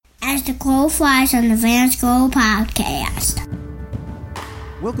as the crow flies on the Vance Crowe podcast.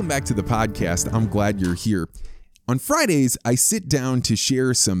 Welcome back to the podcast. I'm glad you're here. On Fridays, I sit down to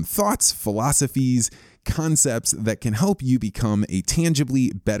share some thoughts, philosophies, concepts that can help you become a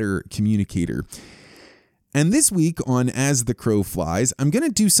tangibly better communicator. And this week on As the Crow Flies, I'm going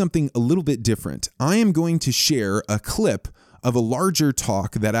to do something a little bit different. I am going to share a clip of a larger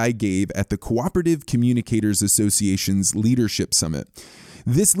talk that I gave at the Cooperative Communicators Association's Leadership Summit.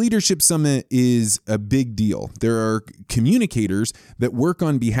 This Leadership Summit is a big deal. There are communicators that work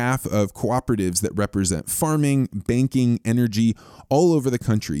on behalf of cooperatives that represent farming, banking, energy, all over the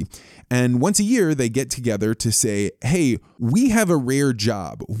country. And once a year, they get together to say, hey, we have a rare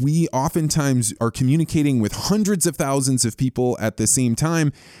job. We oftentimes are communicating with hundreds of thousands of people at the same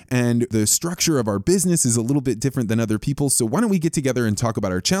time, and the structure of our business is a little bit different than other people. So why don't we get together and talk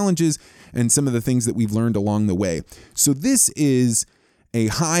about our challenges and some of the things that we've learned along the way? So this is a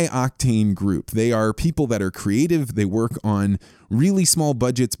high-octane group. They are people that are creative. They work on really small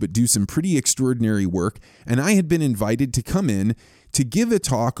budgets, but do some pretty extraordinary work. And I had been invited to come in to give a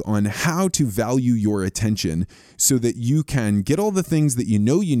talk on how to value your attention so that you can get all the things that you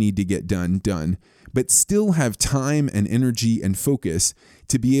know you need to get done, but still have time and energy and focus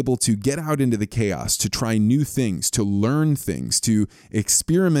to be able to get out into the chaos, to try new things, to learn things, to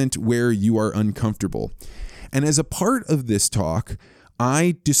experiment where you are uncomfortable. And as a part of this talk,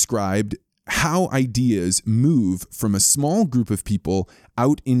 I described how ideas move from a small group of people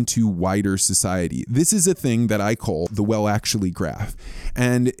out into wider society. This is a thing that I call the well-actually graph.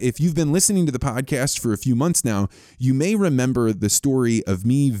 And if you've been listening to the podcast for a few months now, you may remember the story of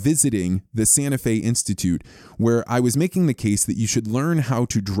me visiting the Santa Fe Institute, where I was making the case that you should learn how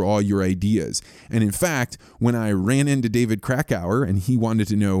to draw your ideas. And in fact, when I ran into David Krakauer and he wanted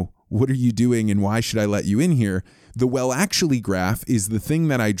to know, what are you doing and why should I let you in here? The well-actually graph is the thing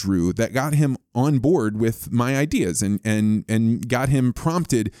that I drew that got him on board with my ideas and got him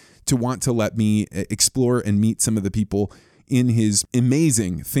prompted to want to let me explore and meet some of the people in his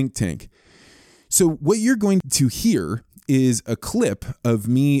amazing think tank. So what you're going to hear is a clip of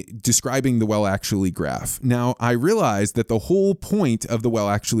me describing the well-actually graph. Now, I realize that the whole point of the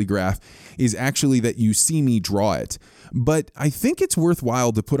well-actually graph is actually that you see me draw it. But I think it's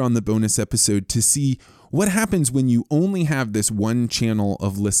worthwhile to put on the bonus episode to see what happens when you only have this one channel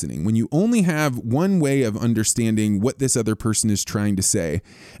of listening, when you only have one way of understanding what this other person is trying to say.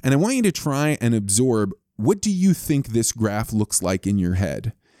 And I want you to try and absorb, what do you think this graph looks like in your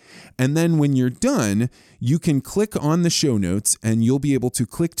head? And then when you're done, you can click on the show notes and you'll be able to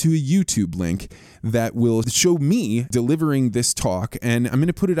click to a YouTube link that will show me delivering this talk. And I'm going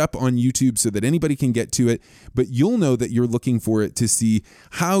to put it up on YouTube so that anybody can get to it, but you'll know that you're looking for it to see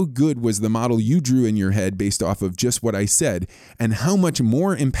how good was the model you drew in your head based off of just what I said, and how much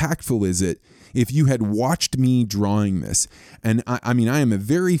more impactful is it if you had watched me drawing this. And I am a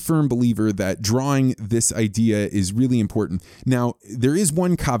very firm believer that drawing this idea is really important. Now, there is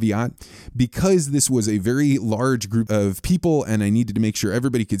one caveat. Because this was a very large group of people and I needed to make sure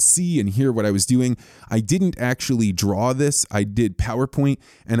everybody could see and hear what I was doing, I didn't actually draw this. I did PowerPoint,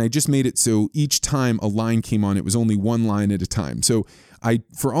 and I just made it so each time a line came on, it was only one line at a time. So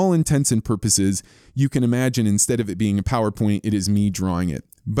for all intents and purposes, you can imagine instead of it being a PowerPoint, it is me drawing it.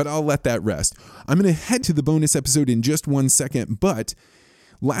 But I'll let that rest. I'm going to head to the bonus episode in just 1 second, but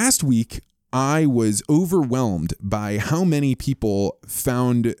last week I was overwhelmed by how many people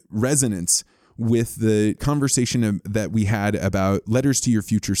found resonance with the conversation that we had about letters to your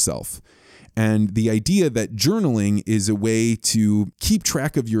future self. And the idea that journaling is a way to keep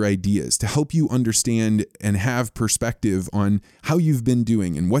track of your ideas, to help you understand and have perspective on how you've been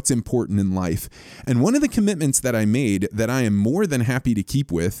doing and what's important in life. And one of the commitments that I made that I am more than happy to keep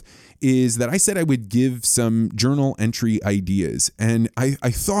with is that I said I would give some journal entry ideas. And I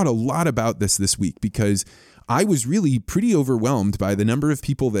thought a lot about this week because I was really pretty overwhelmed by the number of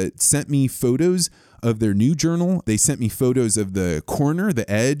people that sent me photos of their new journal. They sent me photos of the corner, the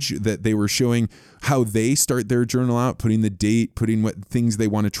edge, that they were showing how they start their journal out, putting the date, putting what things they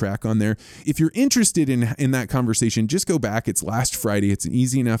want to track on there. If you're interested in that conversation, just go back. It's last Friday. It's an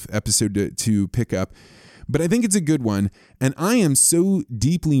easy enough episode to pick up. But I think it's a good one. And I am so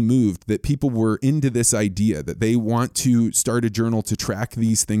deeply moved that people were into this idea, that they want to start a journal to track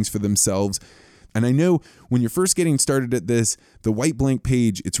these things for themselves. And I know when you're first getting started at this, the white blank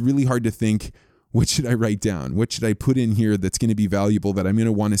page, it's really hard to think, what should I write down? What should I put in here that's going to be valuable that I'm going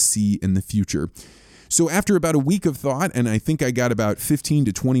to want to see in the future? So after about a week of thought, and I think I got about 15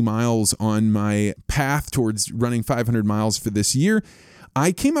 to 20 miles on my path towards running 500 miles for this year,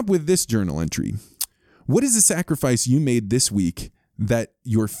 I came up with this journal entry. What is a sacrifice you made this week that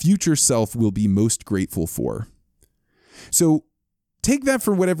your future self will be most grateful for. So take that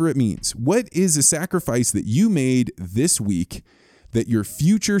for whatever it means. What is a sacrifice that you made this week that your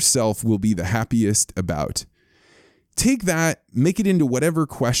future self will be the happiest about? Take that, make it into whatever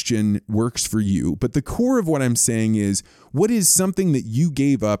question works for you. But the core of what I'm saying is, what is something that you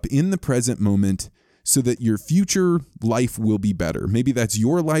gave up in the present moment so that your future life will be better? Maybe that's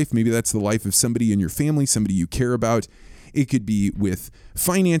your life. Maybe that's the life of somebody in your family, somebody you care about. It could be with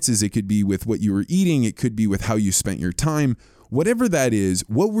finances. It could be with what you were eating. It could be with how you spent your time. Whatever that is,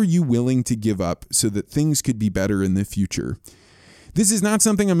 what were you willing to give up so that things could be better in the future? This is not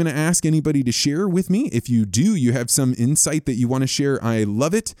something I'm going to ask anybody to share with me. If you do, you have some insight that you want to share, I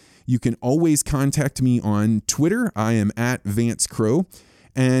love it. You can always contact me on Twitter. I am at Vance Crowe.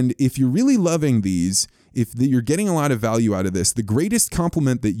 And if you're really loving these, if you're getting a lot of value out of this, the greatest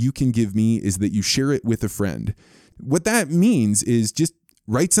compliment that you can give me is that you share it with a friend. What that means is just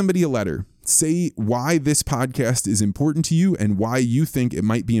write somebody a letter. Say why this podcast is important to you and why you think it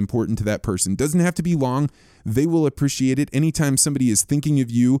might be important to that person. Doesn't have to be long. They will appreciate it. Anytime somebody is thinking of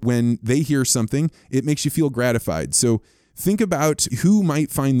you when they hear something, it makes you feel gratified. So think about who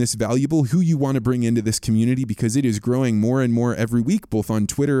might find this valuable, who you want to bring into this community, because it is growing more and more every week, both on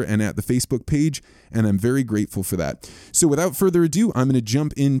Twitter and at the Facebook page, and I'm very grateful for that. So without further ado, I'm going to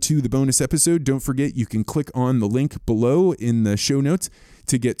jump into the bonus episode. Don't forget, you can click on the link below in the show notes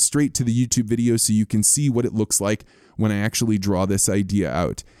to get straight to the YouTube video so you can see what it looks like when I actually draw this idea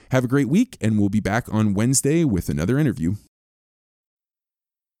out. Have a great week, and we'll be back on Wednesday with another interview.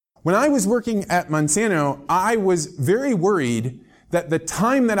 When I was working at Monsanto, I was very worried that the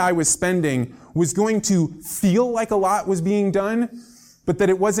time that I was spending was going to feel like a lot was being done, but that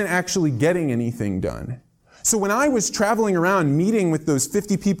it wasn't actually getting anything done. So when I was traveling around meeting with those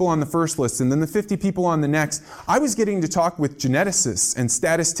 50 people on the first list and then the 50 people on the next, I was getting to talk with geneticists and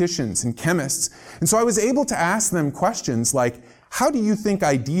statisticians and chemists. And so I was able to ask them questions like, how do you think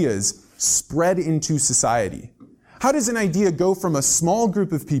ideas spread into society? How does an idea go from a small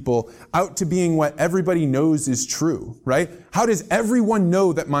group of people out to being what everybody knows is true, right? How does everyone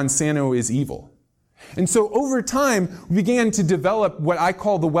know that Monsanto is evil? And so over time, we began to develop what I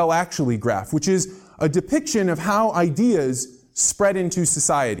call the well-actually graph, which is a depiction of how ideas spread into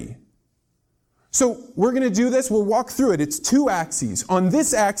society. So we're going to do this. We'll walk through it. It's two axes. On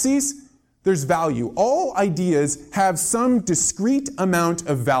this axis, there's value. All ideas have some discrete amount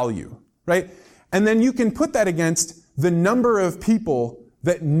of value, right? And then you can put that against the number of people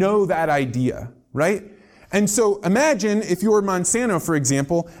that know that idea, right? And so imagine if you're Monsanto, for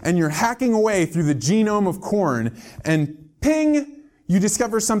example, and you're hacking away through the genome of corn, and ping, you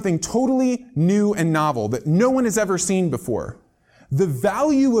discover something totally new and novel that no one has ever seen before. The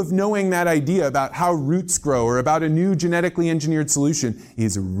value of knowing that idea about how roots grow or about a new genetically engineered solution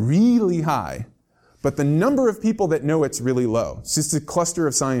is really high. But the number of people that know it's really low. It's just a cluster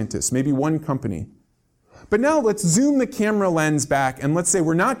of scientists, maybe one company. But now let's zoom the camera lens back and let's say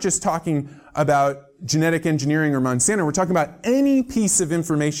we're not just talking about genetic engineering or Monsanto, we're talking about any piece of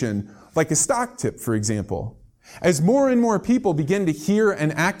information, like a stock tip, for example. As more and more people begin to hear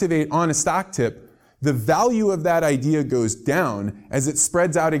and activate on a stock tip, the value of that idea goes down as it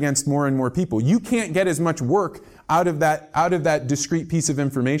spreads out against more and more people. You can't get as much work out of that discrete piece of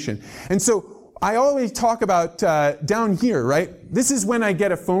information. And so I always talk about down here, right? This is when I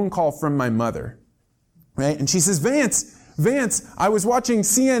get a phone call from my mother, right? And she says, Vance, I was watching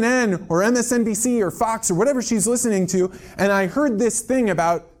CNN or MSNBC or Fox or whatever she's listening to, and I heard this thing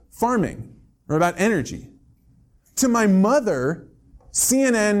about farming or about energy. To my mother,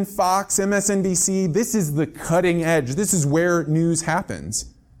 CNN, Fox, MSNBC, this is the cutting edge. This is where news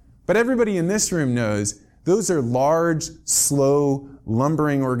happens. But everybody in this room knows those are large, slow,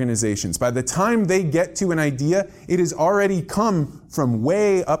 lumbering organizations. By the time they get to an idea, it has already come from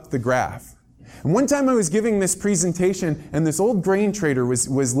way up the graph. And one time I was giving this presentation, and this old grain trader was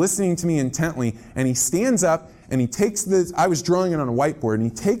listening to me intently, and he stands up, and he takes I was drawing it on a whiteboard, and he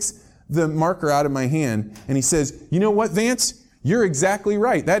takes the marker out of my hand, and he says, you know what, Vance? You're exactly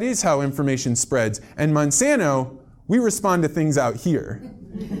right. That is how information spreads. And Monsanto, we respond to things out here.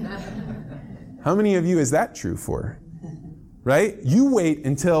 How many of you is that true for? Right? You wait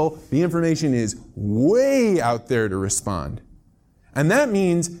until the information is way out there to respond. And that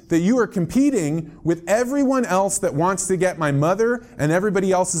means that you are competing with everyone else that wants to get my mother and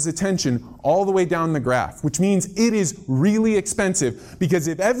everybody else's attention all the way down the graph, which means it is really expensive, because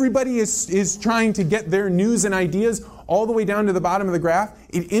if everybody is trying to get their news and ideas all the way down to the bottom of the graph,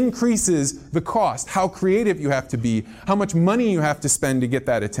 it increases the cost, how creative you have to be, how much money you have to spend to get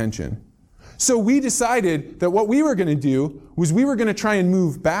that attention. So we decided that what we were going to do was we were going to try and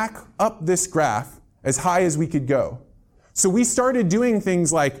move back up this graph as high as we could go. So we started doing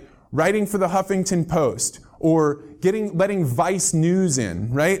things like writing for the Huffington Post, or letting Vice News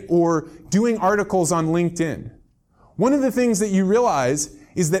in, right? Or doing articles on LinkedIn. One of the things that you realize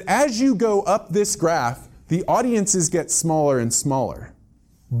is that as you go up this graph, the audiences get smaller and smaller.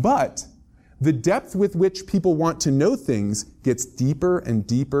 But the depth with which people want to know things gets deeper and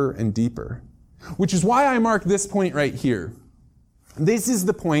deeper and deeper. Which is why I mark this point right here. This is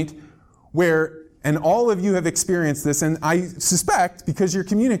the point where, and all of you have experienced this, and I suspect, because you're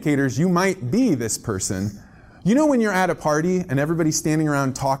communicators, you might be this person. You know when you're at a party and everybody's standing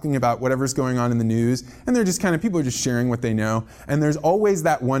around talking about whatever's going on in the news, and they're just people are just sharing what they know, and there's always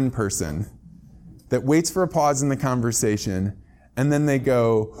that one person that waits for a pause in the conversation, and then they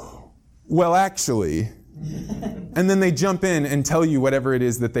go, well, actually, and then they jump in and tell you whatever it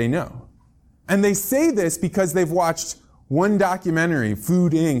is that they know. And they say this because they've watched one documentary,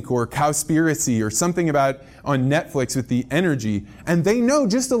 Food Inc. or Cowspiracy or something about on Netflix with the energy, and they know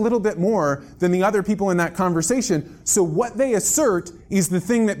just a little bit more than the other people in that conversation. So what they assert is the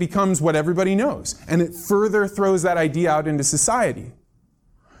thing that becomes what everybody knows, and it further throws that idea out into society.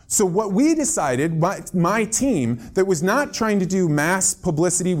 So what we decided, my team, that was not trying to do mass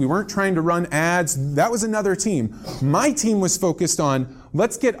publicity, we weren't trying to run ads, that was another team. My team was focused on,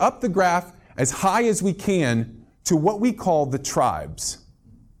 let's get up the graph as high as we can to what we call the tribes.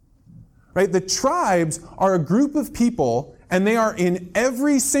 Right? The tribes are a group of people, and they are in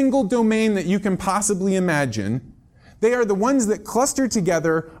every single domain that you can possibly imagine. They are the ones that cluster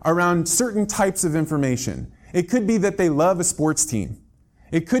together around certain types of information. It could be that they love a sports team.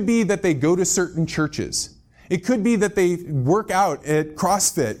 It could be that they go to certain churches. It could be that they work out at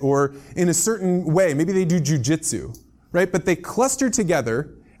CrossFit or in a certain way. Maybe they do jujitsu, right? But they cluster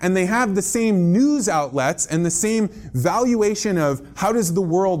together, and they have the same news outlets and the same valuation of how does the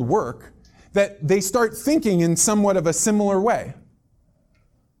world work, that they start thinking in somewhat of a similar way.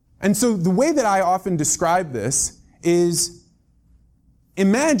 And so the way that I often describe this is,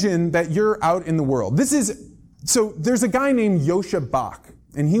 imagine that you're out in the world. So there's a guy named Yosha Bach,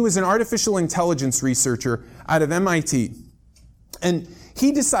 and he was an artificial intelligence researcher out of MIT. And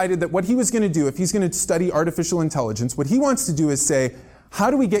he decided that what he was going to do, if he's going to study artificial intelligence, what he wants to do is say, how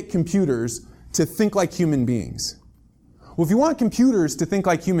do we get computers to think like human beings? Well, if you want computers to think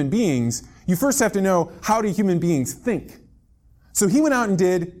like human beings, you first have to know, how do human beings think? So he went out and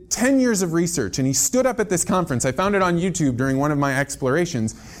did 10 years of research, and he stood up at this conference. I found it on YouTube during one of my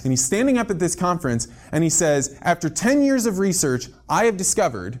explorations, and he's standing up at this conference, and he says, after 10 years of research, I have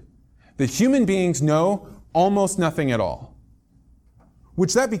discovered that human beings know almost nothing at all.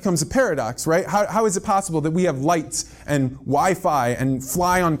 Which that becomes a paradox, right? How is it possible that we have lights and Wi-Fi and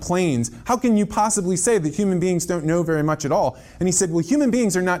fly on planes? How can you possibly say that human beings don't know very much at all? And he said, well, human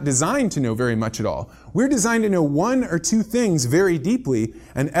beings are not designed to know very much at all. We're designed to know one or two things very deeply,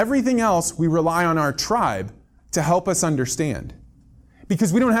 and everything else we rely on our tribe to help us understand.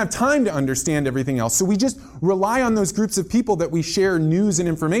 Because we don't have time to understand everything else, so we just rely on those groups of people that we share news and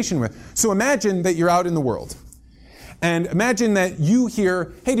information with. So imagine that you're out in the world. And imagine that you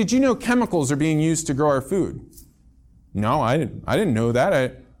hear, hey, did you know chemicals are being used to grow our food? No, I didn't know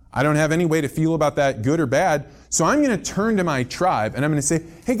that. I don't have any way to feel about that, good or bad. So I'm going to turn to my tribe and I'm going to say,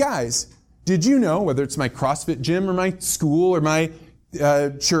 hey guys, did you know, whether it's my CrossFit gym or my school or my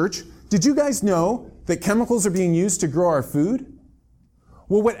church, did you guys know that chemicals are being used to grow our food?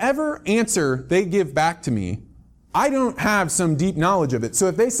 Well, whatever answer they give back to me, I don't have some deep knowledge of it. So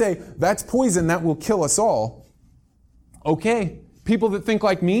if they say, that's poison, that will kill us all, okay, people that think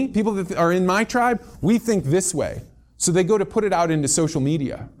like me, people that are in my tribe, we think this way. So they go to put it out into social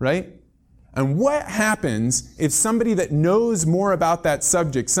media, right? And what happens if somebody that knows more about that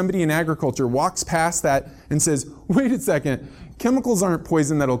subject, somebody in agriculture, walks past that and says, wait a second, chemicals aren't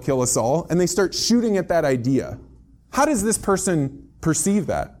poison that'll kill us all, and they start shooting at that idea? How does this person perceive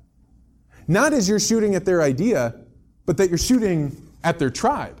that? Not as you're shooting at their idea, but that you're shooting at their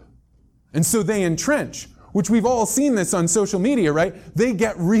tribe. And so they entrench. Which we've all seen this on social media, right? They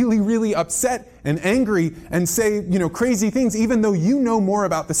get really, really upset and angry and say, crazy things, even though you know more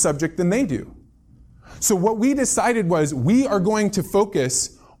about the subject than they do. So what we decided was we are going to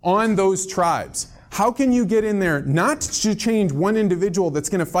focus on those tribes. How can you get in there, not to change one individual that's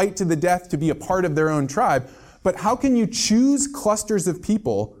going to fight to the death to be a part of their own tribe, but how can you choose clusters of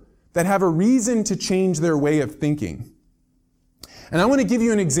people that have a reason to change their way of thinking? And I want to give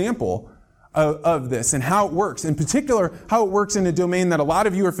you an example of this and how it works. In particular, how it works in a domain that a lot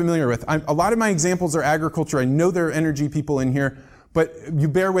of you are familiar with. A lot of my examples are agriculture. I know there are energy people in here, but you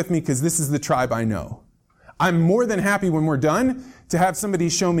bear with me because this is the tribe I know. I'm more than happy when we're done to have somebody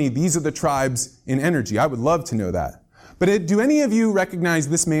show me these are the tribes in energy. I would love to know that. But do any of you recognize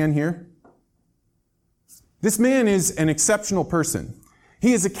this man here? This man is an exceptional person.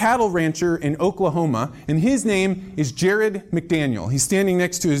 He is a cattle rancher in Oklahoma, and his name is Jared McDaniel. He's standing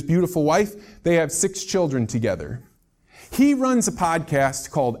next to his beautiful wife. They have 6 children together. He runs a podcast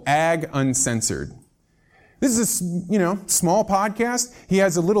called Ag Uncensored. This is a, small podcast. He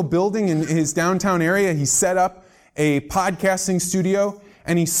has a little building in his downtown area. He set up a podcasting studio,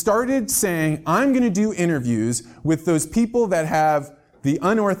 and he started saying, I'm going to do interviews with those people that have the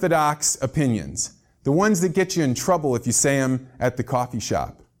unorthodox opinions. The ones that get you in trouble if you say them at the coffee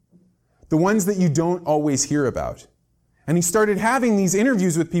shop. The ones that you don't always hear about. And he started having these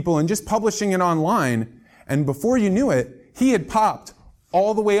interviews with people and just publishing it online. And before you knew it, he had popped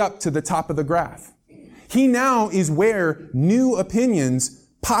all the way up to the top of the graph. He now is where new opinions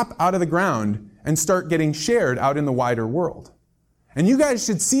pop out of the ground and start getting shared out in the wider world. And you guys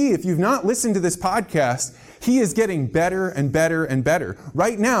should see, if you've not listened to this podcast, he is getting better and better and better.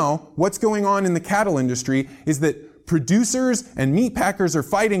 Right now, what's going on in the cattle industry is that producers and meat packers are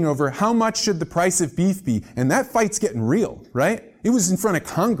fighting over how much should the price of beef be. And that fight's getting real, right? It was in front of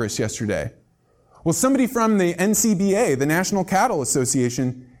Congress yesterday. Well, somebody from the NCBA, the National Cattle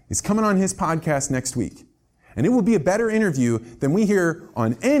Association, is coming on his podcast next week. And it will be a better interview than we hear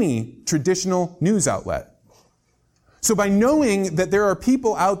on any traditional news outlet. So by knowing that there are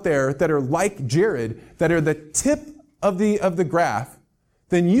people out there that are like Jared, that are the tip of the graph,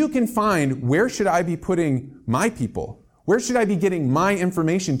 then you can find, where should I be putting my people? Where should I be getting my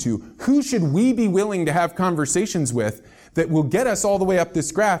information to? Who should we be willing to have conversations with that will get us all the way up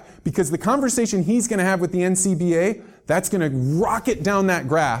this graph? Because the conversation he's going to have with the NCBA, that's going to rocket down that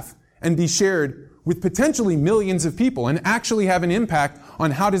graph and be shared with potentially millions of people and actually have an impact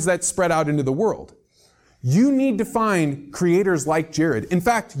on how does that spread out into the world. You need to find creators like Jared. In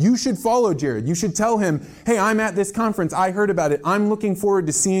fact, you should follow Jared. You should tell him, hey, I'm at this conference. I heard about it. I'm looking forward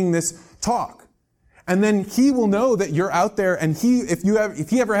to seeing this talk. And then he will know that you're out there, and if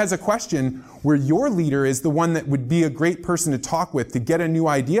he ever has a question where your leader is the one that would be a great person to talk with to get a new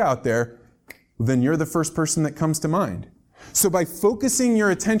idea out there, then you're the first person that comes to mind. So by focusing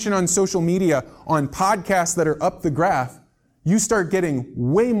your attention on social media, on podcasts that are up the graph, you start getting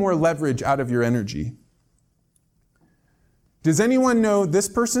way more leverage out of your energy. Does anyone know this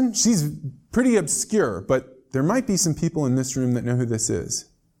person? She's pretty obscure, but there might be some people in this room that know who this is.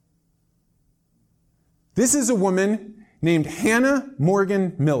 This is a woman named Hannah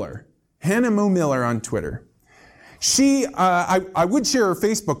Morgan Miller. Hannah Mo Miller on Twitter. She, I would share her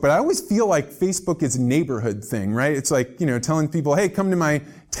Facebook, but I always feel like Facebook is a neighborhood thing, right? It's like, telling people, hey, come to my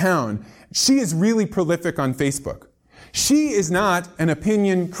town. She is really prolific on Facebook. She is not an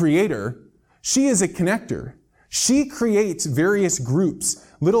opinion creator. She is a connector. She creates various groups,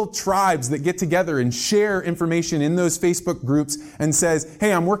 little tribes that get together and share information in those Facebook groups and says,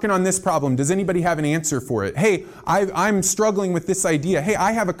 hey, I'm working on this problem. Does anybody have an answer for it? Hey, I'm struggling with this idea. Hey,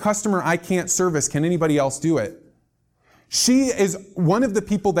 I have a customer I can't service. Can anybody else do it? She is one of the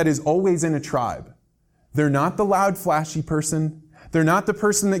people that is always in a tribe. They're not the loud, flashy person. They're not the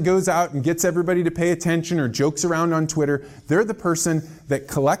person that goes out and gets everybody to pay attention or jokes around on Twitter. They're the person that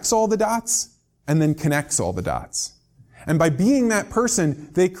collects all the dots and then connects all the dots. And by being that person,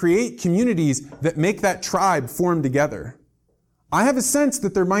 they create communities that make that tribe form together. I have a sense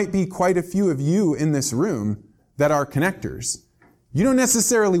that there might be quite a few of you in this room that are connectors. You don't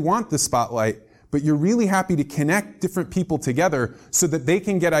necessarily want the spotlight, but you're really happy to connect different people together so that they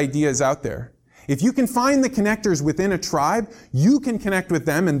can get ideas out there. If you can find the connectors within a tribe, you can connect with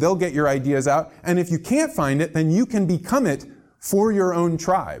them and they'll get your ideas out. And if you can't find it, then you can become it for your own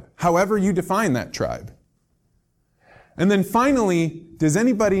tribe, however you define that tribe. And then finally, does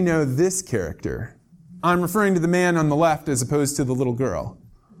anybody know this character? I'm referring to the man on the left as opposed to the little girl.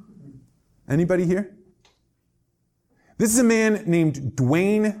 Anybody here? This is a man named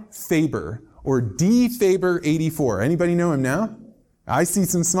Dwayne Faber, or D. Faber 84. Anybody know him now? I see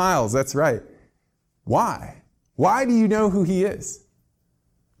some smiles, that's right. Why? Why do you know who he is?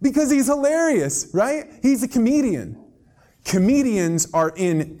 Because he's hilarious, right? He's a comedian. Comedians are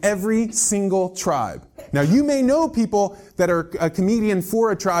in every single tribe. Now, you may know people that are a comedian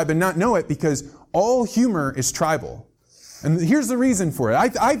for a tribe and not know it because all humor is tribal. And here's the reason for it.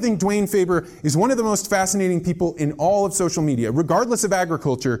 I think Dwayne Faber is one of the most fascinating people in all of social media. Regardless of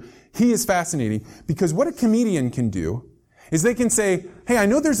agriculture, he is fascinating because what a comedian can do is they can say, hey, I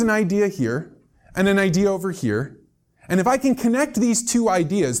know there's an idea here and an idea over here. And if I can connect these two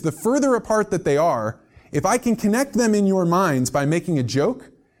ideas, the further apart that they are, If I can connect them in your minds by making a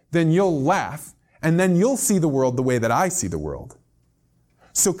joke, then you'll laugh, and then you'll see the world the way that I see the world.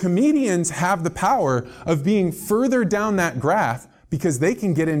 So comedians have the power of being further down that graph because they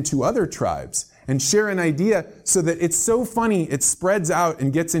can get into other tribes and share an idea so that it's so funny it spreads out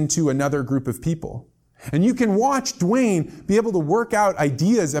and gets into another group of people. And you can watch Dwayne be able to work out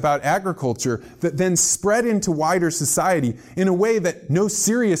ideas about agriculture that then spread into wider society in a way that no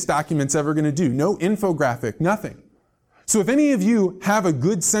serious document's ever going to do. No infographic, nothing. So if any of you have a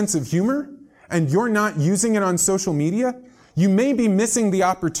good sense of humor and you're not using it on social media, you may be missing the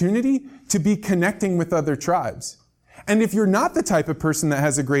opportunity to be connecting with other tribes. And if you're not the type of person that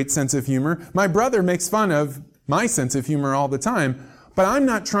has a great sense of humor, my brother makes fun of my sense of humor all the time, but I'm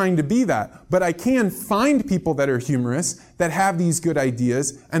not trying to be that. But I can find people that are humorous, that have these good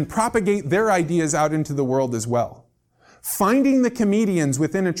ideas, and propagate their ideas out into the world as well. Finding the comedians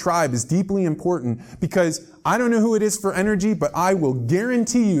within a tribe is deeply important because I don't know who it is for energy, but I will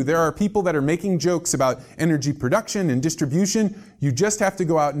guarantee you there are people that are making jokes about energy production and distribution. You just have to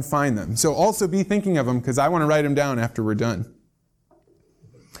go out and find them. So also be thinking of them because I want to write them down after we're done.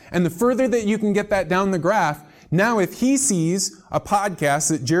 And the further that you can get that down the graph, now if he sees a podcast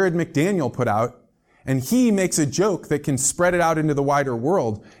that Jared McDaniel put out, and he makes a joke that can spread it out into the wider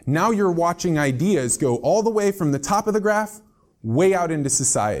world, now you're watching ideas go all the way from the top of the graph way out into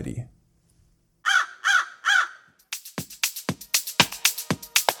society.